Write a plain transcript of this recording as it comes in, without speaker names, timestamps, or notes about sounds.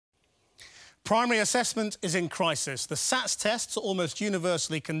Primary assessment is in crisis. The SATS tests are almost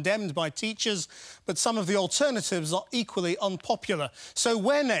universally condemned by teachers, but some of the alternatives are equally unpopular. So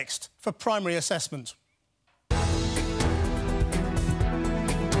where next for primary assessment?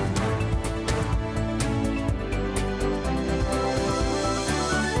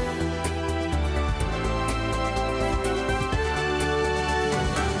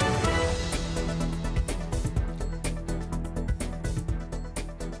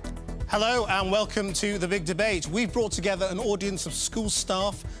 Hello and welcome to The Big Debate. We've brought together an audience of school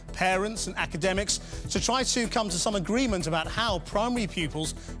staff, parents and academics to try to come to some agreement about how primary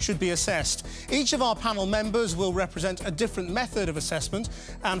pupils should be assessed. Each of our panel members will represent a different method of assessment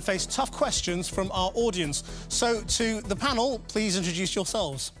and face tough questions from our audience. So to the panel, please introduce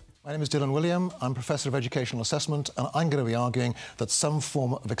yourselves. My name is Dylan William. I'm Professor of Educational Assessment, and I'm going to be arguing that some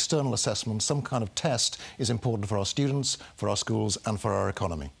form of external assessment, some kind of test, is important for our students, for our schools and for our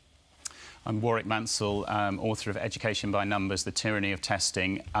economy. I'm Warwick Mansell, author of Education by Numbers, The Tyranny of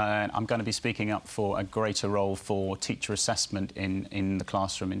Testing, and I'm going to be speaking up for a greater role for teacher assessment in the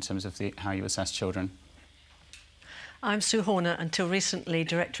classroom in terms of how you assess children. I'm Sue Horner, until recently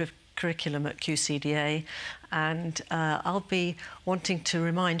Director of Curriculum at QCDA, and I'll be wanting to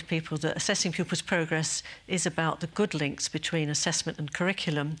remind people that assessing pupils' progress is about the good links between assessment and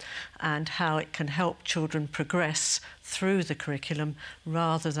curriculum and how it can help children progress through the curriculum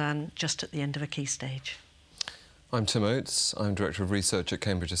rather than just at the end of a key stage. I'm Tim Oates. I'm Director of Research at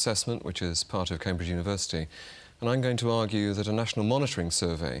Cambridge Assessment, which is part of Cambridge University, and I'm going to argue that a national monitoring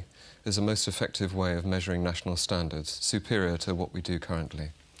survey is a most effective way of measuring national standards, superior to what we do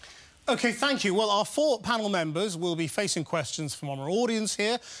currently. OK, thank you. Well, our four panel members will be facing questions from our audience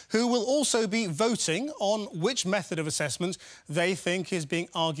here, who will also be voting on which method of assessment they think is being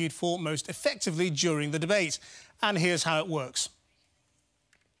argued for most effectively during the debate. And here's how it works.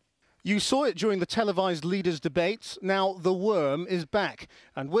 You saw it during the televised leaders' debates. Now the worm is back,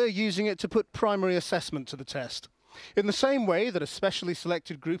 and we're using it to put primary assessment to the test. In the same way that a specially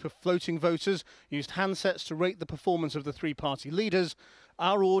selected group of floating voters used handsets to rate the performance of the three-party leaders,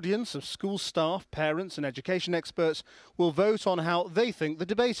 our audience of school staff, parents and education experts will vote on how they think the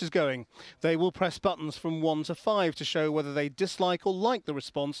debate is going. They will press buttons from 1 to 5 to show whether they dislike or like the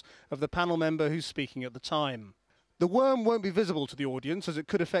response of the panel member who's speaking at the time. The worm won't be visible to the audience as it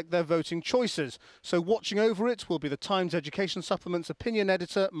could affect their voting choices, so watching over it will be the Times Education Supplement's opinion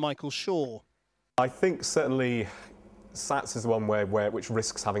editor, Michael Shaw. I think certainly SATS is the one which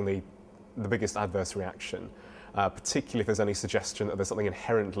risks having the biggest adverse reaction, particularly if there's any suggestion that there's something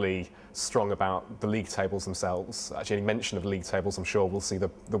inherently strong about the league tables themselves. Actually, any mention of league tables, I'm sure we'll see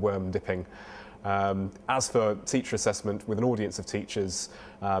the worm dipping. As for teacher assessment with an audience of teachers,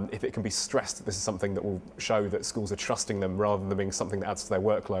 if it can be stressed that this is something that will show that schools are trusting them rather than being something that adds to their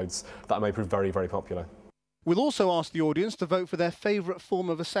workloads, that may prove very, very popular. We'll also ask the audience to vote for their favourite form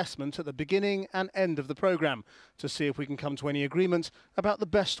of assessment at the beginning and end of the programme to see if we can come to any agreement about the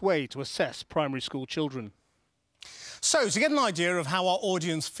best way to assess primary school children. So, to get an idea of how our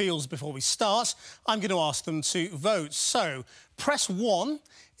audience feels before we start, I'm going to ask them to vote. So, press 1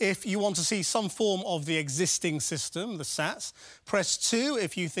 if you want to see some form of the existing system, the SATS. Press 2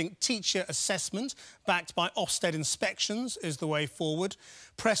 if you think teacher assessment, backed by Ofsted inspections, is the way forward.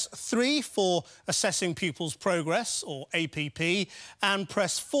 Press 3 for assessing pupils' progress, or APP. And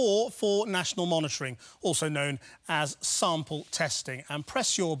press 4 for national monitoring, also known as sample testing. And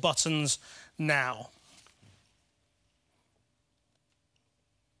press your buttons now.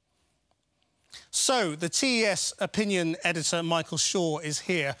 So, the TES opinion editor, Michael Shaw, is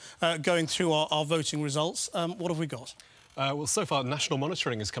here going through our voting results. What have we got? Well, so far, national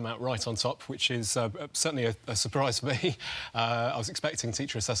monitoring has come out right on top, which is certainly a surprise for me. I was expecting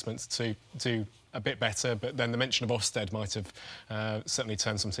teacher assessment to do a bit better, but then the mention of Ofsted might have certainly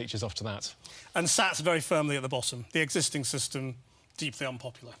turned some teachers off to that. And SATS very firmly at the bottom. The existing system, deeply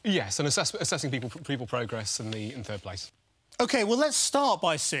unpopular. Yes, and assessing people progress in third place. OK, well, let's start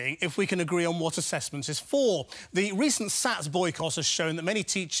by seeing if we can agree on what assessment is for. The recent SATS boycott has shown that many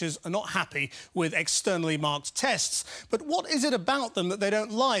teachers are not happy with externally marked tests. But what is it about them that they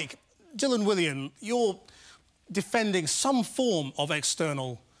don't like? Dylan William, you're defending some form of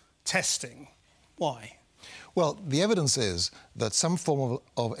external testing. Why? Well, the evidence is that some form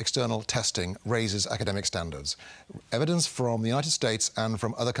of external testing raises academic standards. Evidence from the United States and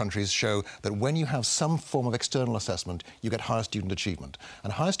from other countries show that when you have some form of external assessment, you get higher student achievement.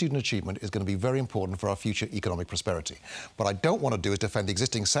 And higher student achievement is going to be very important for our future economic prosperity. What I don't want to do is defend the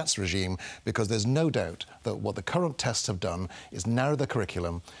existing SATS regime, because there's no doubt that what the current tests have done is narrow the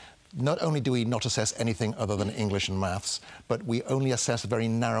curriculum, not only do we not assess anything other than English and maths, but we only assess very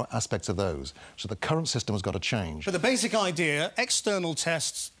narrow aspects of those. So the current system has got to change. But the basic idea, external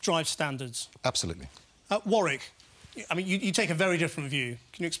tests drive standards. Absolutely. Warwick, I mean, you take a very different view.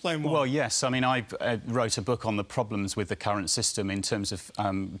 Can you explain why? Well, yes. I mean, I wrote a book on the problems with the current system in terms of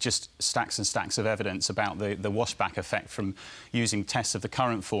just stacks and stacks of evidence about the washback effect from using tests of the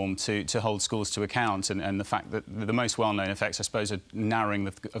current form to hold schools to account, and the fact that the most well-known effects, I suppose, are narrowing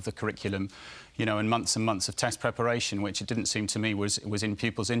of the curriculum, you know, and months of test preparation, which it didn't seem to me was in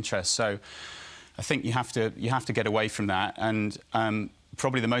pupils' interest. So I think you have to get away from that, and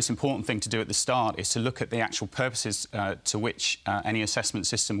probably the most important thing to do at the start is to look at the actual purposes to which any assessment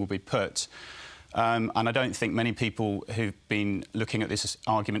system will be put. And I don't think many people who've been looking at this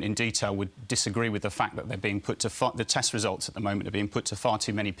argument in detail would disagree with the fact that they're being put to the test results at the moment are being put to far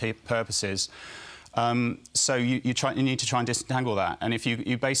too many purposes. So you need to try and disentangle that. And if you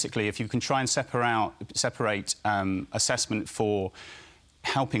can try and separate assessment for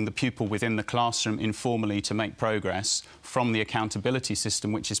helping the pupil within the classroom informally to make progress from the accountability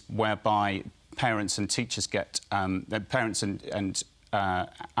system, which is whereby parents and teachers get, parents and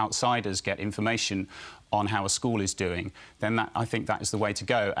outsiders get information on how a school is doing, then I think that is the way to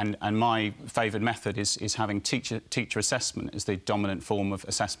go. And my favoured method is having teacher assessment as the dominant form of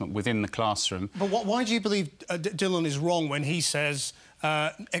assessment within the classroom. But why do you believe Dylan is wrong when he says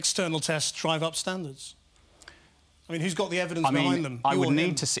external tests drive up standards? I mean, who's got the evidence behind them? You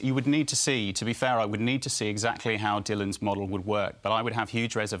would need to see, to be fair, I would need to see exactly how Dylan's model would work, but I would have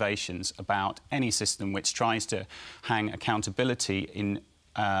huge reservations about any system which tries to hang accountability in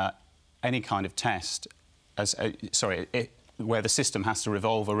any kind of test, where the system has to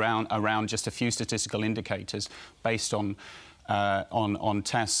revolve around just a few statistical indicators based on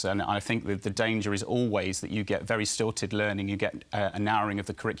tests. And I think that the danger is always that you get very stilted learning, you get a narrowing of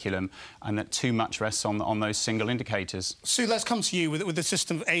the curriculum, and that too much rests on those single indicators. Sue, let's come to you with the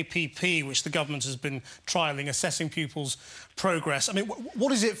system of APP, which the government has been trialling, assessing pupils' progress. I mean,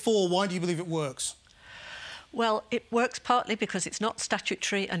 what is it for? Why do you believe it works? Well, it works partly because it's not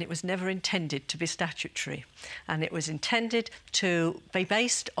statutory and it was never intended to be statutory. And it was intended to be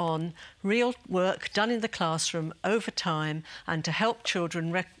based on real work done in the classroom over time and to help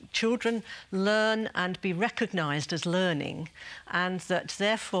children learn and be recognised as learning, and that,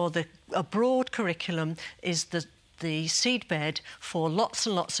 therefore, a broad curriculum is the seedbed for lots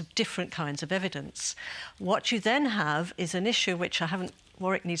and lots of different kinds of evidence. What you then have is an issue which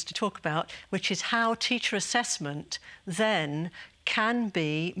Warwick needs to talk about, which is how teacher assessment then can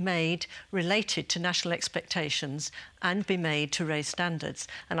be made related to national expectations and be made to raise standards.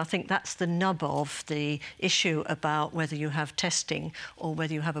 And I think that's the nub of the issue about whether you have testing or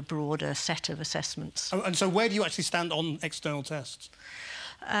whether you have a broader set of assessments. And so where do you actually stand on external tests?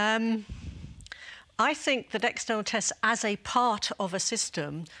 I think that external tests as a part of a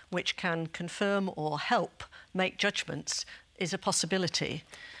system which can confirm or help make judgments is a possibility.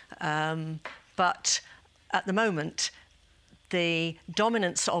 But at the moment, the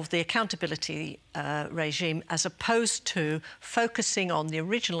dominance of the accountability regime, as opposed to focusing on the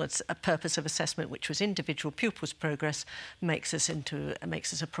original purpose of assessment, which was individual pupils' progress, makes us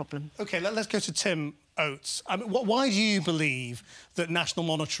a problem. OK, let's go to Tim Oates. I mean, why do you believe that national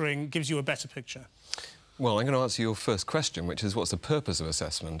monitoring gives you a better picture? Well, I'm going to answer your first question, which is what's the purpose of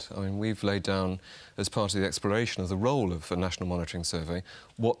assessment? I mean, we've laid down, as part of the exploration of the role of a national monitoring survey,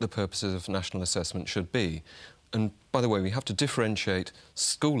 what the purposes of national assessment should be. And, by the way, we have to differentiate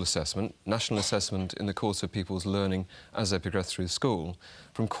school assessment, national assessment in the course of people's learning as they progress through school,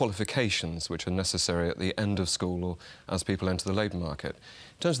 from qualifications which are necessary at the end of school or as people enter the labour market.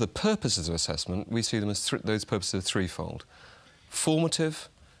 In terms of the purposes of assessment, we see them as those purposes are threefold. Formative,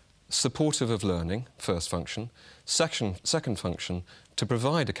 supportive of learning, first function. Second function, to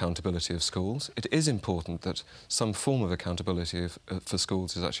provide accountability of schools. It is important that some form of accountability for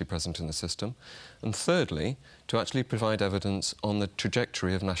schools is actually present in the system. And thirdly, to actually provide evidence on the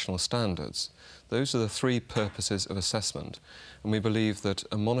trajectory of national standards. Those are the three purposes of assessment. And we believe that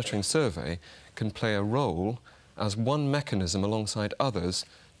a monitoring survey can play a role as one mechanism alongside others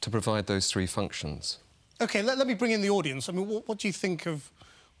to provide those three functions. OK, let me bring in the audience. I mean, what do you think of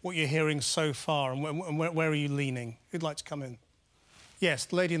what you're hearing so far, and where are you leaning? Who'd like to come in? Yes,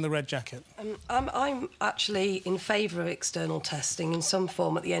 the lady in the red jacket. I'm actually in favour of external testing in some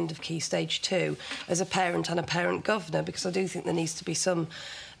form at the end of Key Stage 2 as a parent and a parent governor, because I do think there needs to be some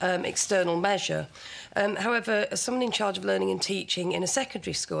external measure. However, as someone in charge of learning and teaching in a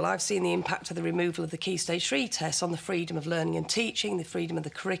secondary school, I've seen the impact of the removal of the Key Stage 3 tests on the freedom of learning and teaching, the freedom of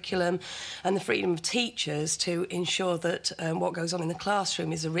the curriculum and the freedom of teachers to ensure that what goes on in the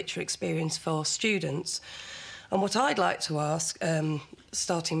classroom is a richer experience for students. And what I'd like to ask,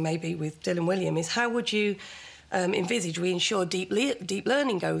 starting maybe with Dylan William, is how would you envisage we ensure deep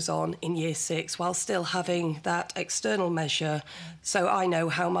learning goes on in Year 6 while still having that external measure, so I know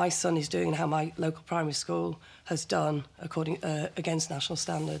how my son is doing and how my local primary school has done against national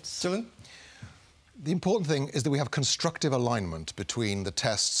standards? Dylan? The important thing is that we have constructive alignment between the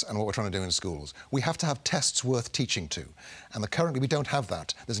tests and what we're trying to do in schools. We have to have tests worth teaching to, and currently we don't have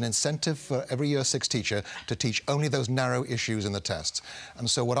that. There's an incentive for every Year 6 teacher to teach only those narrow issues in the tests. And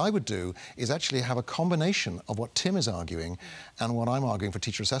so what I would do is actually have a combination of what Tim is arguing and what I'm arguing for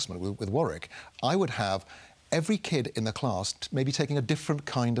teacher assessment with Warwick. I would have every kid in the class maybe taking a different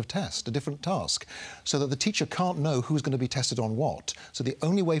kind of test, a different task, so that the teacher can't know who's going to be tested on what. So the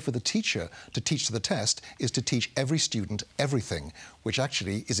only way for the teacher to teach to the test is to teach every student everything, which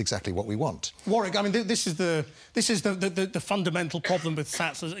actually is exactly what we want. Warwick, I mean, this is the fundamental problem with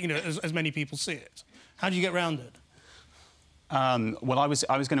SATs, as many people see it. How do you get around it? Well, I was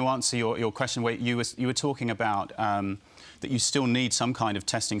going to answer your question where you were talking about that you still need some kind of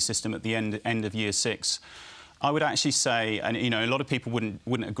testing system at the end of Year 6. I would actually say, and a lot of people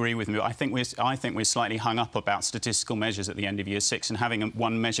wouldn't agree with me, but I think we're slightly hung up about statistical measures at the end of Year 6 and having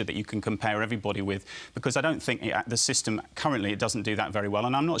one measure that you can compare everybody with, because I don't think the system currently, it doesn't do that very well,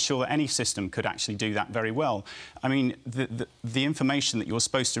 and I'm not sure that any system could actually do that very well. I mean, the information that you're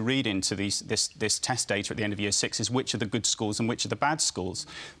supposed to read into this test data at the end of Year 6 is which are the good schools and which are the bad schools,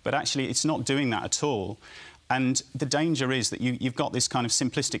 but actually it's not doing that at all. And the danger is that you've got this kind of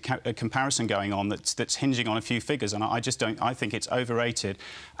simplistic comparison going on that's hinging on a few figures, and I just don't. I think it's overrated.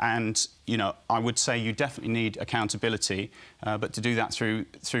 And I would say you definitely need accountability, but to do that through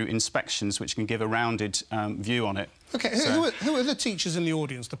inspections, which can give a rounded view on it. OK, so, who are the teachers in the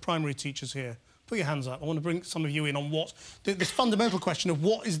audience, the primary teachers here? Put your hands up. I want to bring some of you in on this fundamental question of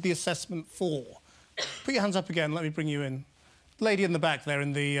what is the assessment for. Put your hands up again. Let me bring you in. Lady in the back there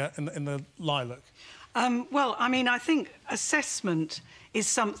in the lilac. Well, I mean, I think assessment is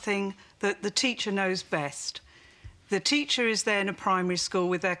something that the teacher knows best. The teacher is there in a primary school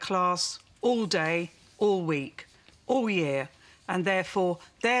with their class all day, all week, all year, and therefore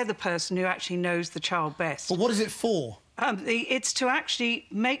they're the person who actually knows the child best. But what is it for? It's to actually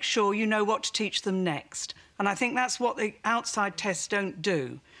make sure you know what to teach them next. And I think that's what the outside tests don't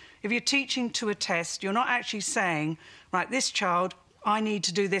do. If you're teaching to a test, you're not actually saying, right, this child, I need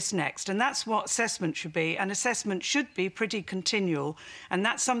to do this next. And that's what assessment should be. And assessment should be pretty continual. And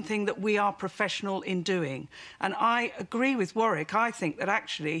that's something that we are professional in doing. And I agree with Warwick. I think that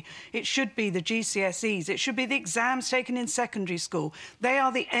actually it should be the GCSEs. It should be the exams taken in secondary school. They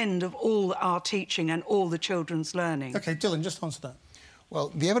are the end of all our teaching and all the children's learning. OK, Dylan, just answer that. Well,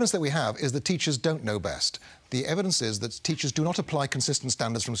 the evidence that we have is that teachers don't know best. The evidence is that teachers do not apply consistent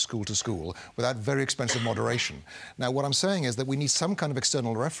standards from school to school without very expensive moderation. Now, what I'm saying is that we need some kind of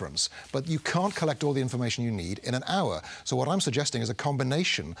external reference, but you can't collect all the information you need in an hour. So what I'm suggesting is a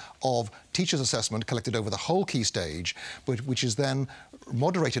combination of teachers' assessment collected over the whole key stage, which is then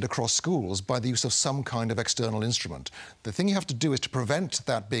moderated across schools by the use of some kind of external instrument. The thing you have to do is to prevent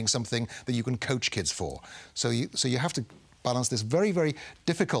that being something that you can coach kids for. So you have to balance this very, very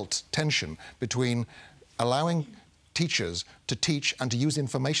difficult tension between allowing teachers to teach and to use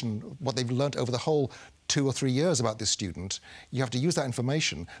information, what they've learnt over the whole 2 or 3 years about this student. You have to use that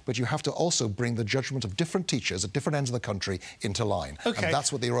information, but you have to also bring the judgment of different teachers at different ends of the country into line. OK. And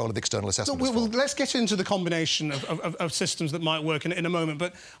that's what the role of the external assessment is for. Well, let's get into the combination of systems that might work in a moment,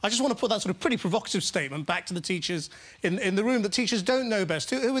 but I just want to put that sort of pretty provocative statement back to the teachers in the room, that teachers don't know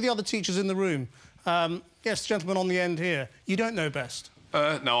best. Who are the other teachers in the room? Yes, gentleman on the end here. You don't know best.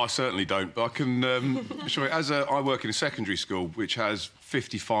 No, I certainly don't. But I can show you. I work in a secondary school which has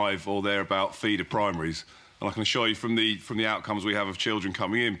 55 or thereabout feeder primaries, and I can assure you from the outcomes we have of children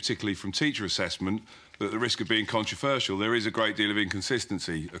coming in, particularly from teacher assessment, that at the risk of being controversial, there is a great deal of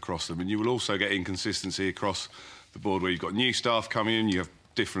inconsistency across them, and you will also get inconsistency across the board where you've got new staff coming in, you have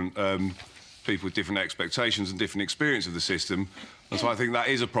different people with different expectations and different experience of the system. And so I think that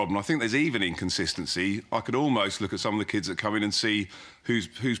is a problem. I think there's even inconsistency. I could almost look at some of the kids that come in and see whose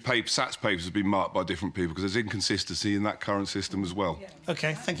SATs papers have been marked by different people, because there's inconsistency in that current system as well.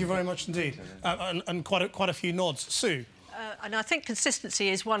 OK, thank you very much indeed. And quite a few nods. Sue? And I think consistency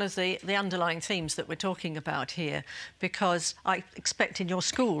is one of the underlying themes that we're talking about here, because I expect in your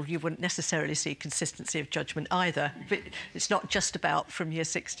school you wouldn't necessarily see consistency of judgment either. But it's not just about from year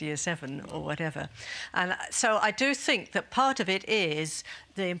 6 to year 7 or whatever. And so I do think that part of it is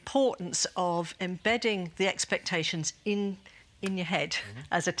the importance of embedding the expectations in your head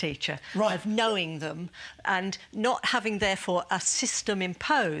as a teacher, of knowing them and not having, therefore, a system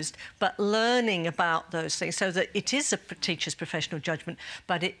imposed, but learning about those things so that it is a teacher's professional judgment,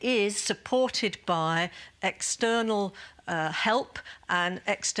 but it is supported by external help and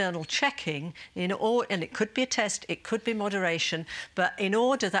external checking, and it could be a test, it could be moderation, but in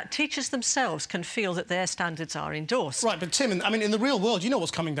order that teachers themselves can feel that their standards are endorsed. Right, but Tim, I mean, in the real world, you know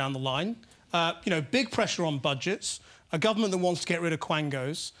what's coming down the line. You know, big pressure on budgets, a government that wants to get rid of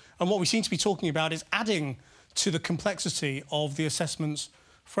quangos, and what we seem to be talking about is adding to the complexity of the assessments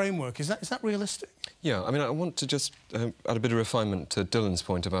framework. Is that realistic? Yeah, I mean, I want to just add a bit of refinement to Dylan's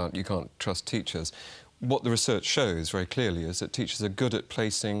point about you can't trust teachers. What the research shows very clearly is that teachers are good at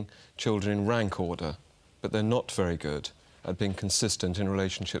placing children in rank order, but they're not very good at being consistent in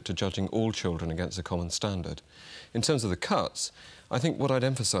relationship to judging all children against a common standard. In terms of the cuts, I think what I'd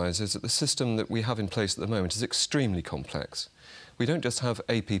emphasise is that the system that we have in place at the moment is extremely complex. We don't just have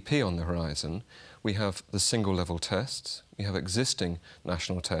APP on the horizon, we have the single-level tests, we have existing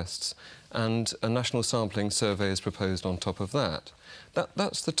national tests, and a national sampling survey is proposed on top of that.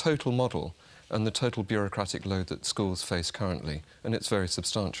 That's the total model and the total bureaucratic load that schools face currently, and it's very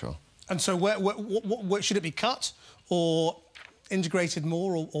substantial. And so where should it be cut or integrated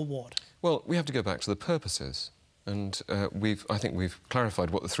more or what? Well, we have to go back to the purposes. And I think we've clarified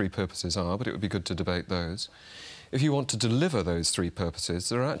what the 3 purposes are, but it would be good to debate those. If you want to deliver those 3 purposes,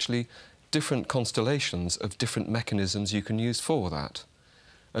 there are actually different constellations of different mechanisms you can use for that.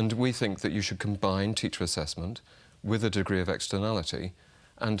 And we think that you should combine teacher assessment with a degree of externality,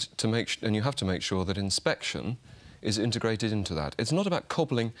 and you have to make sure that inspection is integrated into that. It's not about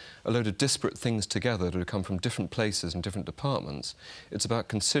cobbling a load of disparate things together that come from different places and different departments. It's about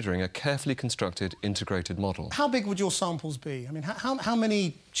considering a carefully constructed, integrated model. How big would your samples be? I mean, how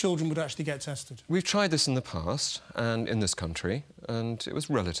many children would actually get tested? We've tried this in the past, and in this country, and it was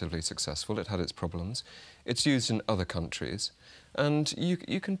relatively successful. It had its problems. It's used in other countries, and you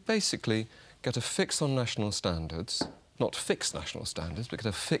can basically get a fix on national standards, not fix national standards, but get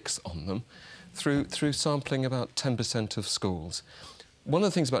a fix on them, through sampling about 10% of schools. One of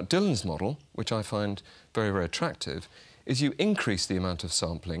the things about Dylan's model, which I find very, very attractive, is you increase the amount of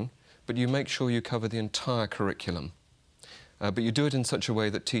sampling, but you make sure you cover the entire curriculum. But you do it in such a way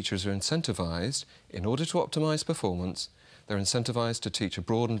that teachers are incentivised, in order to optimise performance, they're incentivised to teach a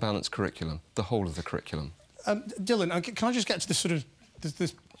broad and balanced curriculum, the whole of the curriculum. Dylan, can I just get to this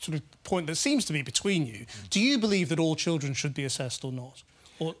sort of point that seems to be between you? Do you believe that all children should be assessed or not?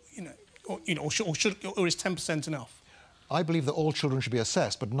 Or is 10% enough? I believe that all children should be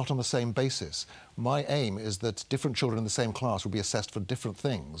assessed, but not on the same basis. My aim is that different children in the same class will be assessed for different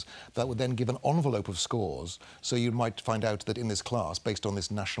things. That would then give an envelope of scores, so you might find out that in this class, based on this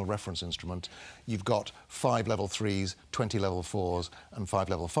national reference instrument, you've got 5 level 3s, 20 level 4s and 5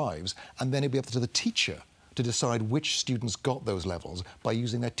 level 5s, and then it'd be up to the teacher to decide which students got those levels by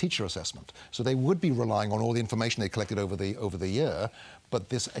using their teacher assessment. So they would be relying on all the information they collected over the year, but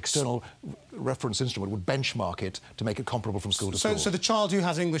this external reference instrument would benchmark it to make it comparable from school to school. So the child who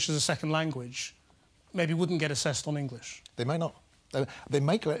has English as a second language maybe wouldn't get assessed on English? They may not. They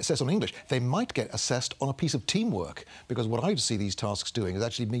might get assessed on English. They might get assessed on a piece of teamwork, because what I see these tasks doing is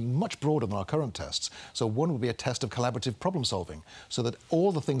actually being much broader than our current tests. So one would be a test of collaborative problem solving, so that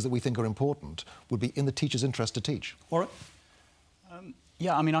all the things that we think are important would be in the teacher's interest to teach. Warwick?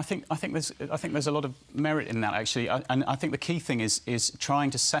 Yeah, I mean, I think there's a lot of merit in that, actually, and I think the key thing is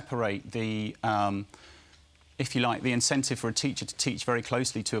trying to separate the, if you like, the incentive for a teacher to teach very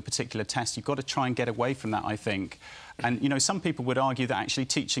closely to a particular test. You've got to try and get away from that, I think. And, you know, some people would argue that actually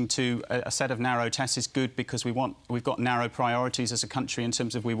teaching to a set of narrow tests is good because we've got narrow priorities as a country in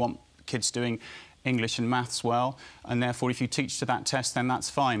terms of we want kids doing English and maths well, and therefore if you teach to that test, then that's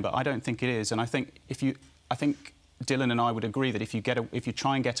fine. But I don't think it is, and I think Dylan and I would agree that if you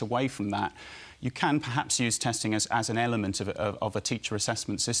try and get away from that, you can perhaps use testing as an element of a teacher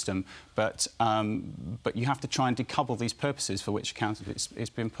assessment system, but you have to try and decouple these purposes for which it's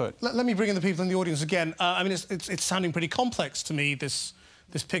been put. Let me bring in the people in the audience again. I mean, it's sounding pretty complex to me, this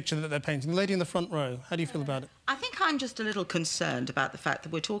picture that they're painting. The lady in the front row, how do you feel about it? I think I'm just a little concerned about the fact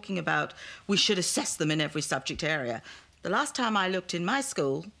that we're talking about we should assess them in every subject area. The last time I looked in my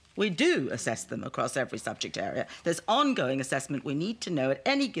school, We do assess them across every subject area. There's ongoing assessment. We need to know at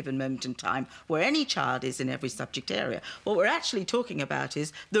any given moment in time where any child is in every subject area. What we're actually talking about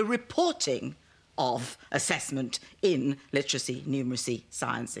is the reporting of assessment in literacy, numeracy,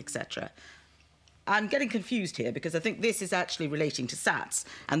 science, etc. I'm getting confused here because I think this is actually relating to SATs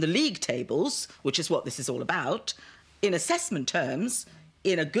and the league tables, which is what this is all about. In assessment terms,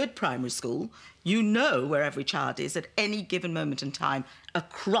 in a good primary school, you know where every child is at any given moment in time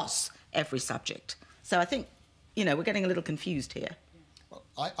across every subject. So I think, you know, we're getting a little confused here. Well,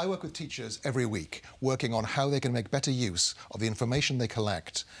 I work with teachers every week, working on how they can make better use of the information they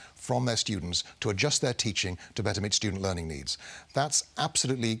collect from their students to adjust their teaching to better meet student learning needs. That's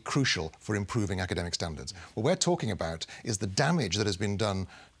absolutely crucial for improving academic standards. What we're talking about is the damage that has been done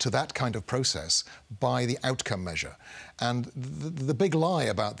to that kind of process by the outcome measure. And the big lie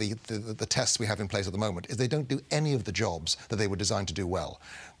about the tests we have in place at the moment is they don't do any of the jobs that they were designed to do well.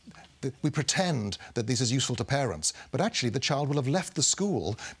 We pretend that this is useful to parents, but actually the child will have left the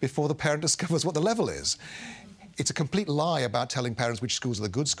school before the parent discovers what the level is. It's a complete lie about telling parents which schools are the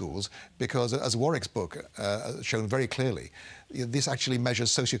good schools, because, as Warwick's book has shown very clearly, this actually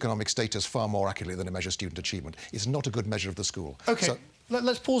measures socioeconomic status far more accurately than it measures student achievement. It's not a good measure of the school. OK, so,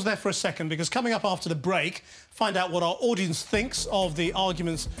 let's pause there for a second, because coming up after the break, find out what our audience thinks of the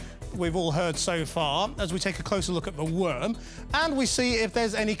arguments we've all heard so far, as we take a closer look at the worm, and we see if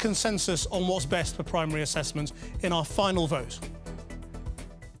there's any consensus on what's best for primary assessment in our final vote.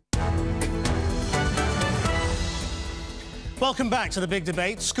 Welcome back to the big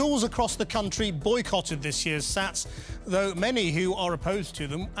debate. Schools across the country boycotted this year's SATs, though many who are opposed to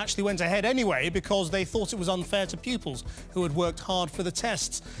them actually went ahead anyway because they thought it was unfair to pupils who had worked hard for the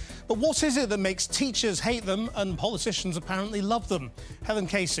tests. But what is it that makes teachers hate them and politicians apparently love them? Helen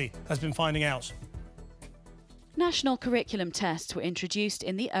Casey has been finding out. National curriculum tests were introduced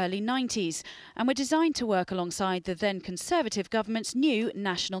in the early 90s and were designed to work alongside the then Conservative government's new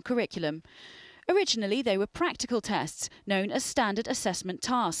national curriculum. Originally, they were practical tests, known as standard assessment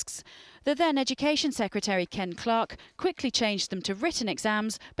tasks. The then Education Secretary, Ken Clarke, quickly changed them to written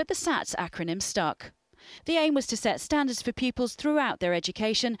exams, but the SATs acronym stuck. The aim was to set standards for pupils throughout their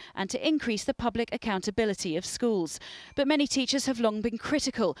education and to increase the public accountability of schools. But many teachers have long been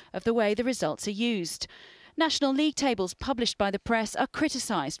critical of the way the results are used. National league tables published by the press are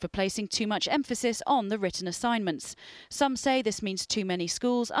criticised for placing too much emphasis on the written assignments. Some say this means too many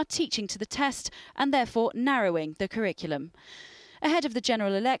schools are teaching to the test and therefore narrowing the curriculum. Ahead of the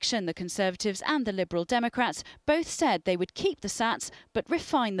general election, the Conservatives and the Liberal Democrats both said they would keep the SATs but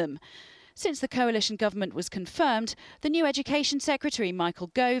refine them. Since the coalition government was confirmed, the new Education Secretary,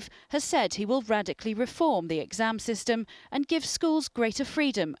 Michael Gove, has said he will radically reform the exam system and give schools greater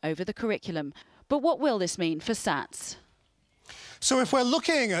freedom over the curriculum. But what will this mean for SATs? So if we're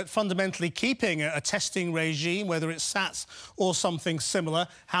looking at fundamentally keeping a testing regime, whether it's SATs or something similar,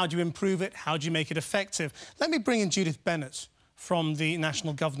 how do you improve it? How do you make it effective? Let me bring in Judith Bennett from the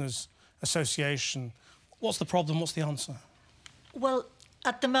National Governors Association. What's the problem? What's the answer? Well,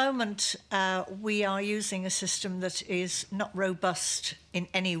 at the moment, we are using a system that is not robust in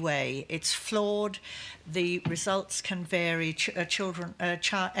any way. It's flawed. The results can vary.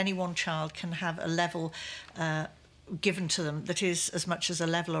 Any one child can have a level given to them that is as much as a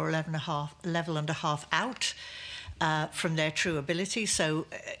level or level and a half out from their true ability. So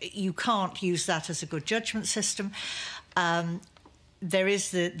you can't use that as a good judgment system. There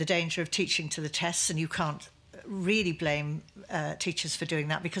is the danger of teaching to the tests, and you can't really blame teachers for doing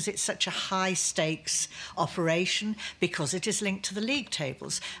that because it's such a high-stakes operation, because it is linked to the league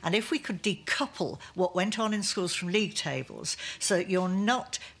tables. And if we could decouple what went on in schools from league tables so that you're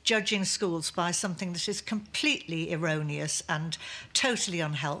not judging schools by something that is completely erroneous and totally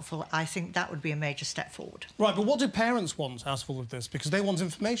unhelpful, I think that would be a major step forward. Right, but what do parents want out of all of this? Because they want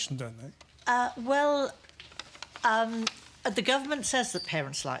information, don't they? The government says that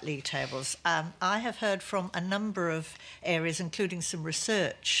parents like league tables. I have heard from a number of areas, including some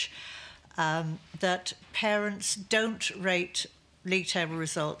research, that parents don't rate league table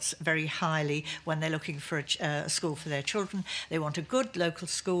results very highly when they're looking for a school for their children. They want a good local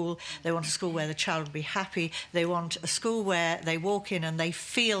school. They want a school where the child will be happy. They want a school where they walk in and they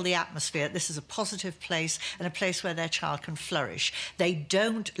feel the atmosphere. This is a positive place and a place where their child can flourish. They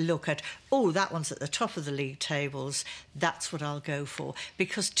don't look at, oh, that one's at the top of the league tables, that's what I'll go for.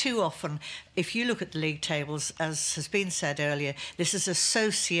 Because too often, if you look at the league tables, as has been said earlier, this is a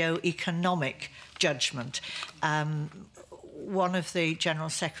socio-economic judgment. One of the General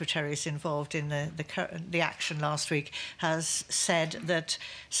Secretaries involved in the action last week has said that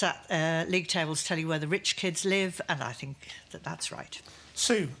league tables tell you where the rich kids live, and I think that that's right.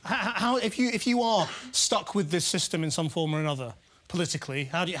 Sue, if you are stuck with this system in some form or another, politically,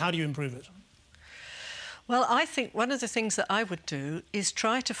 how do you improve it? Well, I think one of the things that I would do is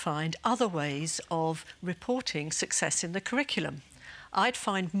try to find other ways of reporting success in the curriculum. I'd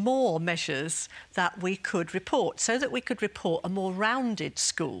find more measures that we could report so that we could report a more rounded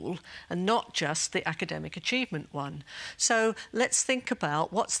school and not just the academic achievement one. So let's think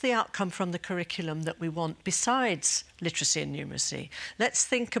about what's the outcome from the curriculum that we want besides literacy and numeracy. Let's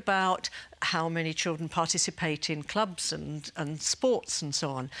think about how many children participate in clubs and sports and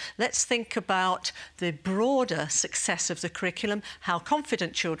so on. Let's think about the broader success of the curriculum, how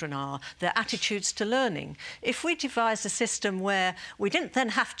confident children are, their attitudes to learning. If we devised a system where we didn't then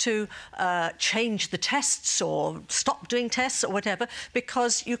have to change the tests or stop doing tests or whatever,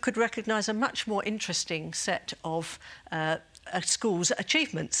 because you could recognise a much more interesting set of schools'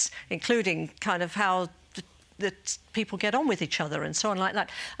 achievements, including kind of how that people get on with each other and so on like that.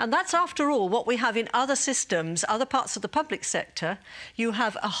 And that's, after all, what we have in other systems, other parts of the public sector. You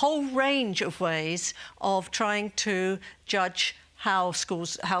have a whole range of ways of trying to judge how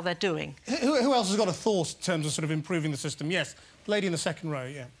schools, how they're doing. Who else has got a thought in terms of sort of improving the system? Yes, lady in the second row,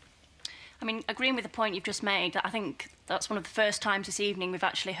 yeah. I mean, agreeing with the point you've just made, I think that's one of the first times this evening we've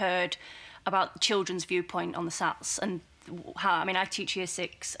actually heard about the children's viewpoint on the SATs and how, I mean, I teach Year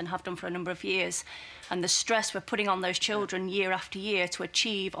 6 and have done for a number of years, and the stress we're putting on those children year after year to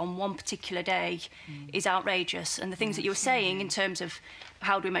achieve on one particular day is outrageous. And the things that you were saying in terms of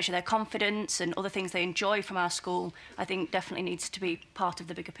how do we measure their confidence and other things they enjoy from our school, I think definitely needs to be part of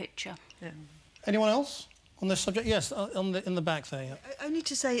the bigger picture. Yeah. Anyone else on this subject? Yes, in the back there. Yeah. Only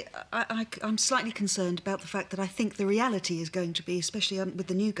to say I'm slightly concerned about the fact that I think the reality is going to be, especially with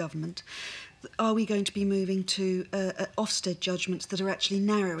the new government, are we going to be moving to Ofsted judgments that are actually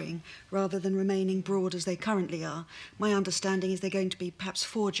narrowing rather than remaining broad as they currently are? My understanding is they're going to be perhaps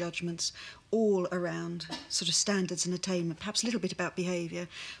 4 judgments all around sort of standards and attainment, perhaps a little bit about behaviour,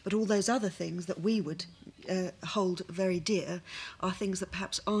 but all those other things that we would hold very dear are things that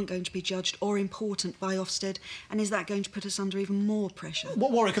perhaps aren't going to be judged or important by Ofsted, and is that going to put us under even more pressure?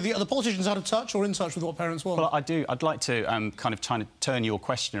 What, Warwick, are the politicians out of touch or in touch with what parents want? Well, I'd like to kind of try to turn your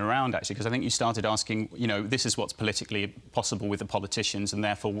question around, actually, because I think you started asking, you know, this is what's politically possible with the politicians, and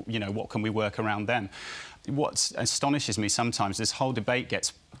therefore, you know, what can we work around them? What astonishes me sometimes, this whole debate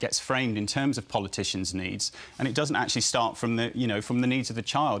gets framed in terms of politicians' needs, and it doesn't actually start from the, you know, from the needs of the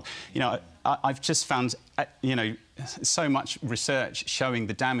child. You know, I've just found, you know, so much research showing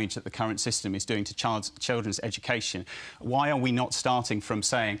the damage that the current system is doing to children's education. Why are we not starting from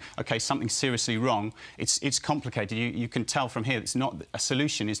saying, OK, something's seriously wrong? It's complicated. You can tell from here it's not, a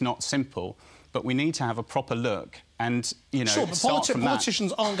solution is not simple, but we need to have a proper look and, you know, sure, but start from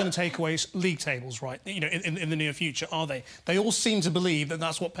politicians aren't going to take away league tables, right, you know, in the near future, are they? They all seem to believe that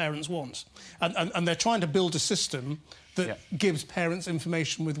that's what parents want. And they're trying to build a system that gives parents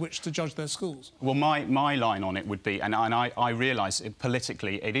information with which to judge their schools. Well, my line on it would be, and I realise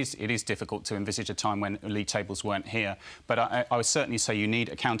politically it is difficult to envisage a time when league tables weren't here, but I would certainly say you need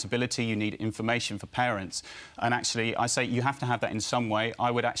accountability, you need information for parents, and actually I say you have to have that in some way. I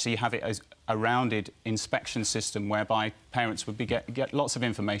would actually have it as a rounded inspection system whereby parents would get lots of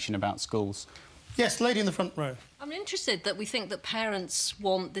information about schools. Yes, lady in the front row. I'm interested that we think that parents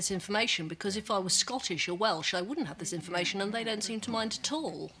want this information, because if I was Scottish or Welsh, I wouldn't have this information, and they don't seem to mind at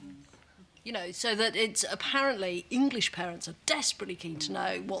all. You know, so that it's apparently English parents are desperately keen to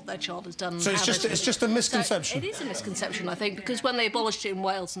know what their child has done. So it's just a misconception. So it is a misconception, I think, because when they abolished it in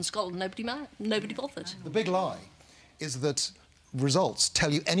Wales and Scotland, nobody bothered. The big lie is that results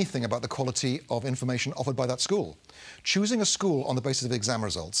tell you anything about the quality of information offered by that school. Choosing a school on the basis of exam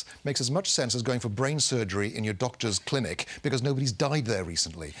results makes as much sense as going for brain surgery in your doctor's clinic because nobody's died there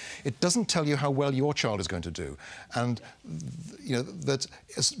recently. It doesn't tell you how well your child is going to do. And, you know, that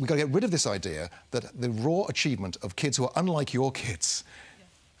we've got to get rid of this idea that the raw achievement of kids who are unlike your kids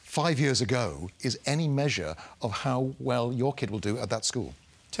 5 years ago is any measure of how well your kid will do at that school.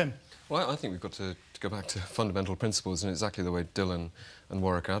 Tim? Well, I think we've got to go back to fundamental principles in exactly the way Dylan and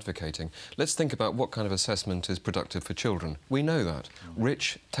Warwick are advocating. Let's think about what kind of assessment is productive for children. We know that.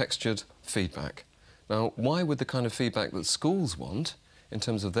 Rich, textured feedback. Now, why would the kind of feedback that schools want, in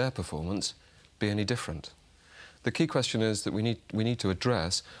terms of their performance, be any different? The key question is that we need to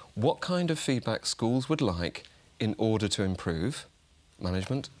address what kind of feedback schools would like in order to improve.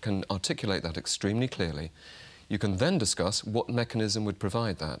 Management can articulate that extremely clearly. You can then discuss what mechanism would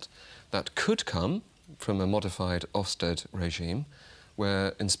provide that. That could come from a modified Ofsted regime,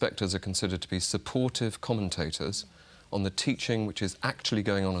 where inspectors are considered to be supportive commentators on the teaching which is actually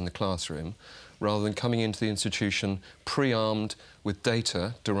going on in the classroom, rather than coming into the institution pre-armed with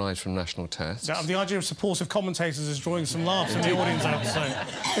data derived from national tests. Now, the idea of supportive commentators is drawing some laughs in the audience, I would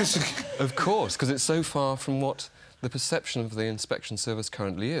say. Of course, because it's so far from what the perception of the inspection service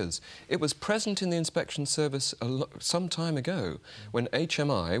currently is. It was present in the inspection service some time ago when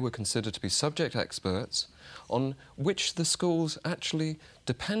HMI were considered to be subject experts on which the schools actually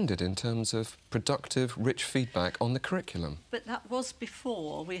depended in terms of productive, rich feedback on the curriculum. But that was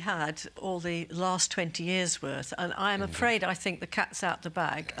before we had all the last 20 years' worth, and I am afraid I think the cat's out the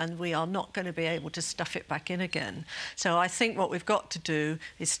bag and we are not going to be able to stuff it back in again. So I think what we've got to do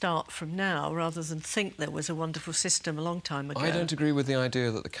is start from now rather than think there was a wonderful system a long time ago. I don't agree with the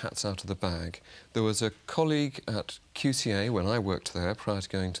idea that the cat's out of the bag. There was a colleague at QCA when I worked there prior to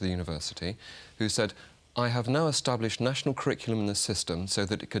going to the university who said, I have now established national curriculum in the system so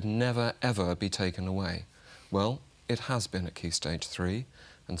that it could never, ever be taken away. Well, it has been at Key Stage 3,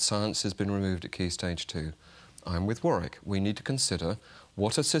 and science has been removed at Key Stage 2. I'm with Warwick. We need to consider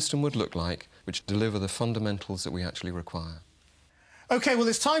what a system would look like which deliver the fundamentals that we actually require. OK, well,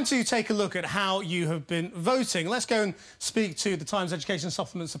 it's time to take a look at how you have been voting. Let's go and speak to the Times Education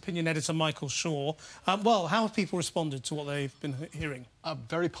Supplement's opinion editor, Michael Shaw. Well, how have people responded to what they've been hearing?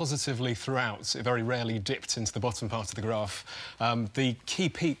 Very positively throughout. It very rarely dipped into the bottom part of the graph. The key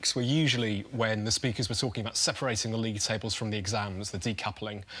peaks were usually when the speakers were talking about separating the league tables from the exams, the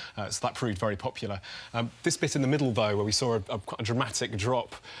decoupling, so that proved very popular. This bit in the middle, though, where we saw quite a dramatic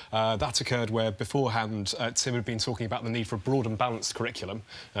drop, that occurred where beforehand Tim had been talking about the need for a broad and balanced curriculum,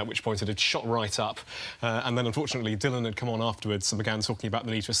 at which point it had shot right up. And then, unfortunately, Dylan had come on afterwards and began talking about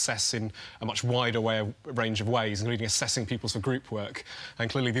the need to assess in a much wider range of ways, including assessing pupils for group work. And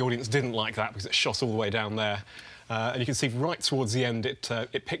clearly the audience didn't like that because it shot all the way down there. And you can see right towards the end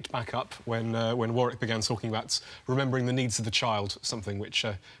it picked back up when Warwick began talking about remembering the needs of the child, something which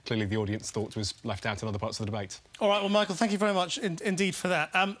clearly the audience thought was left out in other parts of the debate. All right, well, Michael, thank you very much indeed for that.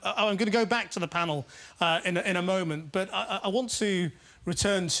 I'm going to go back to the panel in a moment, but I want to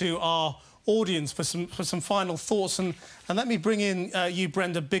return to our audience for some final thoughts. And let me bring in you,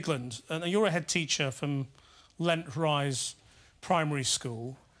 Brenda Bigland. You're a head teacher from Lent Rise Primary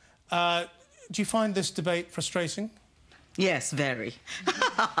School. Do you find this debate frustrating? Yes, very.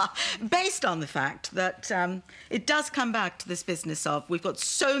 Based on the fact that it does come back to this business of we've got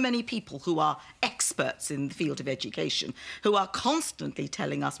so many people who are experts in the field of education who are constantly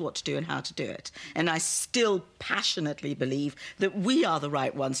telling us what to do and how to do it. And I still passionately believe that we are the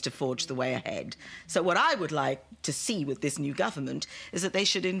right ones to forge the way ahead. So what I would like to see with this new government is that they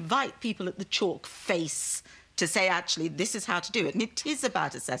should invite people at the chalk face to say, actually, this is how to do it. And it is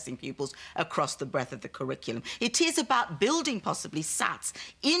about assessing pupils across the breadth of the curriculum. It is about building, possibly, SATs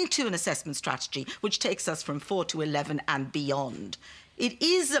into an assessment strategy which takes us from 4 to 11 and beyond. It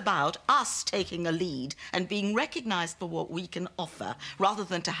is about us taking a lead and being recognised for what we can offer, rather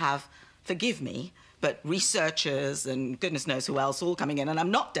than to have, forgive me, but researchers and goodness knows who else all coming in. And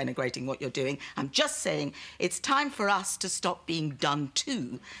I'm not denigrating what you're doing. I'm just saying it's time for us to stop being done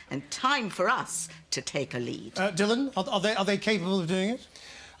to, and time for us to take a lead. Dylan, are they capable of doing it?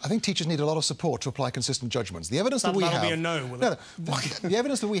 I think teachers need a lot of support to apply consistent judgments. The evidence that we have... That'll be a no, will it? No, the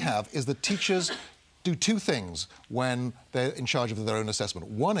evidence that we have is that teachers do two things when they're in charge of their own assessment.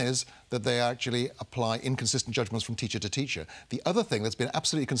 One is that they actually apply inconsistent judgments from teacher to teacher. The other thing that's been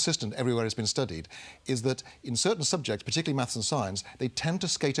absolutely consistent everywhere it's been studied is that in certain subjects, particularly maths and science, they tend to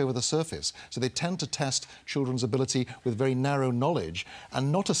skate over the surface. So they tend to test children's ability with very narrow knowledge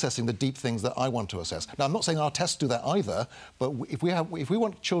and not assessing the deep things that I want to assess. Now, I'm not saying our tests do that either, but if we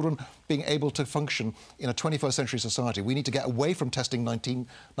want children being able to function in a 21st century society, we need to get away from testing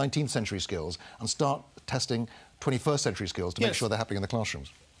 19th century skills and start testing 21st century skills to make sure they're happening in the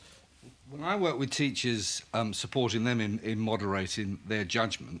classrooms. When I work with teachers, supporting them in moderating their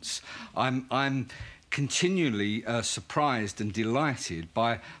judgments, I'm continually surprised and delighted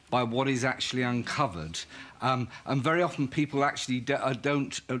by what is actually uncovered. And very often people actually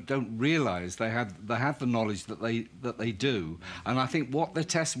don't realise they have the knowledge that they do. And I think what the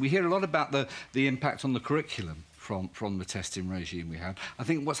test, we hear a lot about the impact on the curriculum from the testing regime we have. I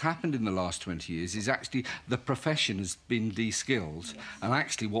think what's happened in the last 20 years is actually the profession has been de-skilled, and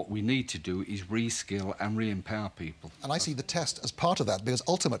actually what we need to do is re-skill and re-empower people. And I see the test as part of that, because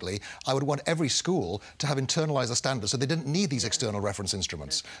ultimately I would want every school to have internalised a standard so they didn't need these external reference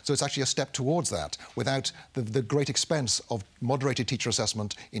instruments. So it's actually a step towards that without the great expense of moderated teacher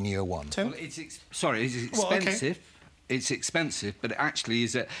assessment in year one. Well, it's expensive. Well, okay. It's expensive, but it actually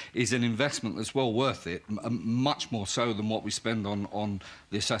is an investment that's well worth it, much more so than what we spend on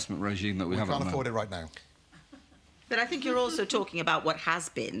the assessment regime that we have at the moment. We can't afford it right now. But I think you're also talking about what has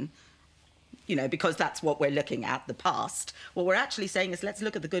been, you know, because that's what we're looking at, the past. What we're actually saying is let's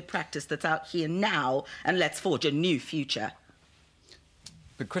look at the good practice that's out here now and let's forge a new future.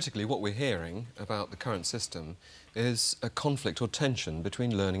 But critically, what we're hearing about the current system is a conflict or tension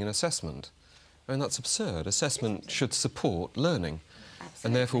between learning and assessment. I mean, that's absurd. Assessment should support learning. Absolutely.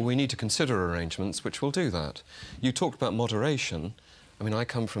 And therefore we need to consider arrangements which will do that. You talked about moderation. I mean, I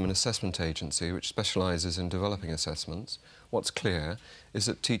come from an assessment agency which specialises in developing assessments. What's clear is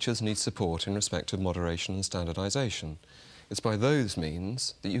that teachers need support in respect of moderation and standardisation. It's by those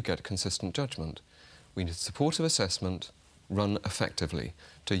means that you get consistent judgment. We need supportive assessment run effectively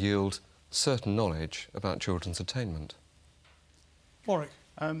to yield certain knowledge about children's attainment. Warwick.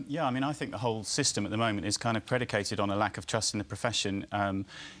 Yeah, I mean, I think the whole system at the moment is kind of predicated on a lack of trust in the profession.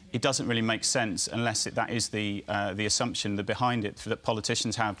 It doesn't really make sense unless that is the assumption that behind it that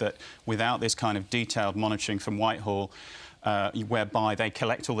politicians have, that without this kind of detailed monitoring from Whitehall, whereby they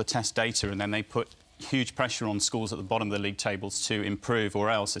collect all the test data and then they put huge pressure on schools at the bottom of the league tables to improve,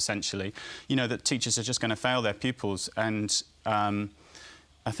 or else, essentially, you know, that teachers are just going to fail their pupils. And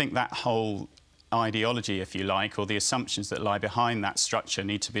I think that whole ideology, if you like, or the assumptions that lie behind that structure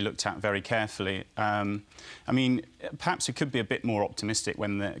need to be looked at very carefully. I mean, perhaps we could be a bit more optimistic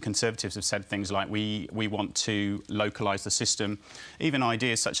when the Conservatives have said things like we want to localise the system. Even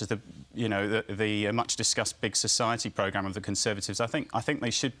ideas such as the much discussed Big Society programme of the Conservatives, I think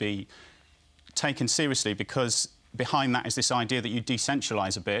they should be taken seriously, because behind that is this idea that you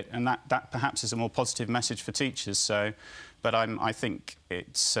decentralise a bit, and that perhaps is a more positive message for teachers. So, but I think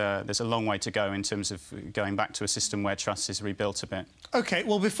it's there's a long way to go in terms of going back to a system where trust is rebuilt a bit. OK,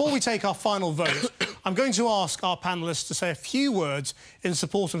 well, before we take our final vote, I'm going to ask our panellists to say a few words in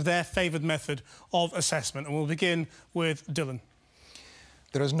support of their favoured method of assessment, and we'll begin with Dylan.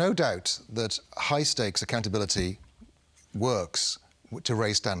 There is no doubt that high-stakes accountability works to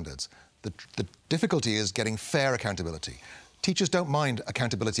raise standards. The difficulty is getting fair accountability. Teachers don't mind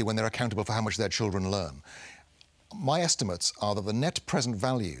accountability when they're accountable for how much their children learn. My estimates are that the net present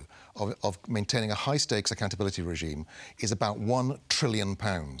value of maintaining a high-stakes accountability regime is about £1 trillion.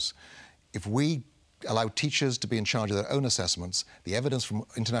 If we allow teachers to be in charge of their own assessments, the evidence from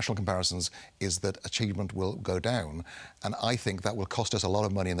international comparisons is that achievement will go down, and I think that will cost us a lot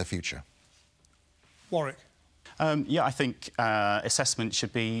of money in the future. Warwick. Yeah, I think assessment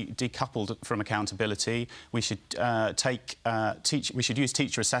should be decoupled from accountability. We should we should use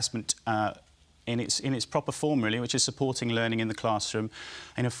teacher assessment in its proper form, really, which is supporting learning in the classroom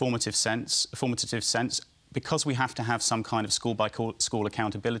in a formative sense. Because we have to have some kind of school-by-school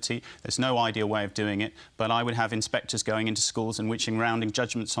accountability, there's no ideal way of doing it, but I would have inspectors going into schools and rounding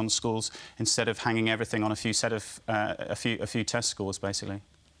judgments on schools instead of hanging everything on a few test scores, basically.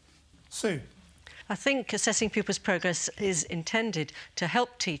 Sue. I think assessing pupils' progress is intended to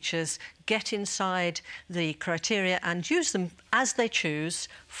help teachers get inside the criteria and use them as they choose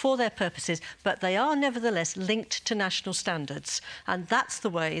for their purposes, but they are nevertheless linked to national standards. And that's the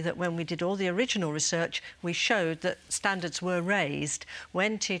way that when we did all the original research, we showed that standards were raised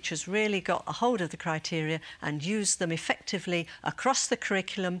when teachers really got a hold of the criteria and used them effectively across the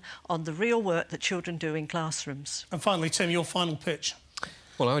curriculum on the real work that children do in classrooms. And finally, Tim, your final pitch.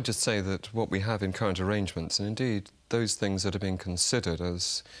 Well, I would just say that what we have in current arrangements, and indeed those things that are being considered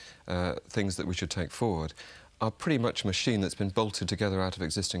as things that we should take forward, are pretty much a machine that's been bolted together out of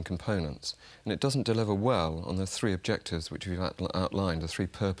existing components. And it doesn't deliver well on the three objectives which we've outlined, the three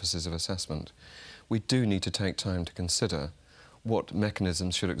purposes of assessment. We do need to take time to consider what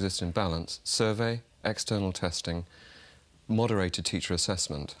mechanisms should exist in balance: survey, external testing, moderated teacher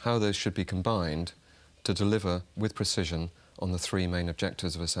assessment, how those should be combined to deliver with precision on the three main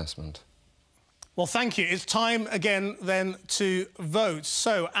objectives of assessment. Well, thank you. It's time again, then, to vote.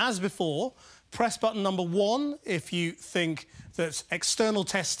 So, as before, press button number 1 if you think that external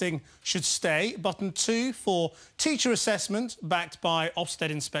testing should stay. Button 2 for teacher assessment backed by Ofsted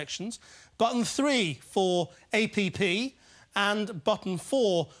inspections. Button 3 for APP. And button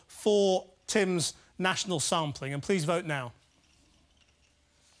 4 for Tim's national sampling. And please vote now.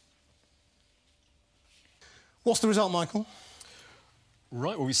 What's the result, Michael?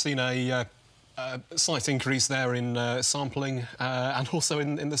 Right, well, we've seen a slight increase there in sampling and also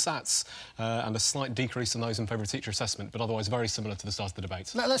in the SATs, and a slight decrease in those in favour of teacher assessment, but otherwise very similar to the start of the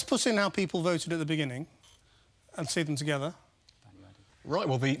debate. Let's put in how people voted at the beginning and see them together. Right,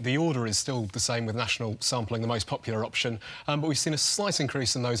 well, the order is still the same with national sampling, the most popular option, but we've seen a slight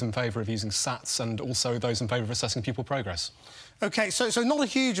increase in those in favour of using SATs and also those in favour of assessing pupil progress. OK, so not a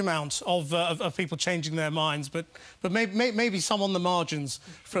huge amount of people changing their minds, but maybe some on the margins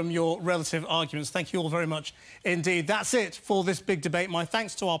from your relative arguments. Thank you all very much indeed. That's it for this big debate. My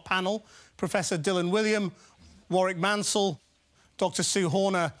thanks to our panel, Professor Dylan Wiliam, Warwick Mansell, Dr Sue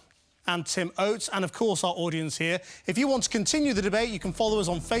Horner and Tim Oates, and of course our audience here. If you want to continue the debate, you can follow us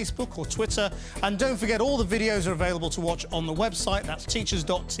on Facebook or Twitter, and don't forget all the videos are available to watch on the website. That's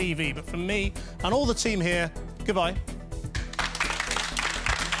teachers.tv. But from me and all the team here, goodbye.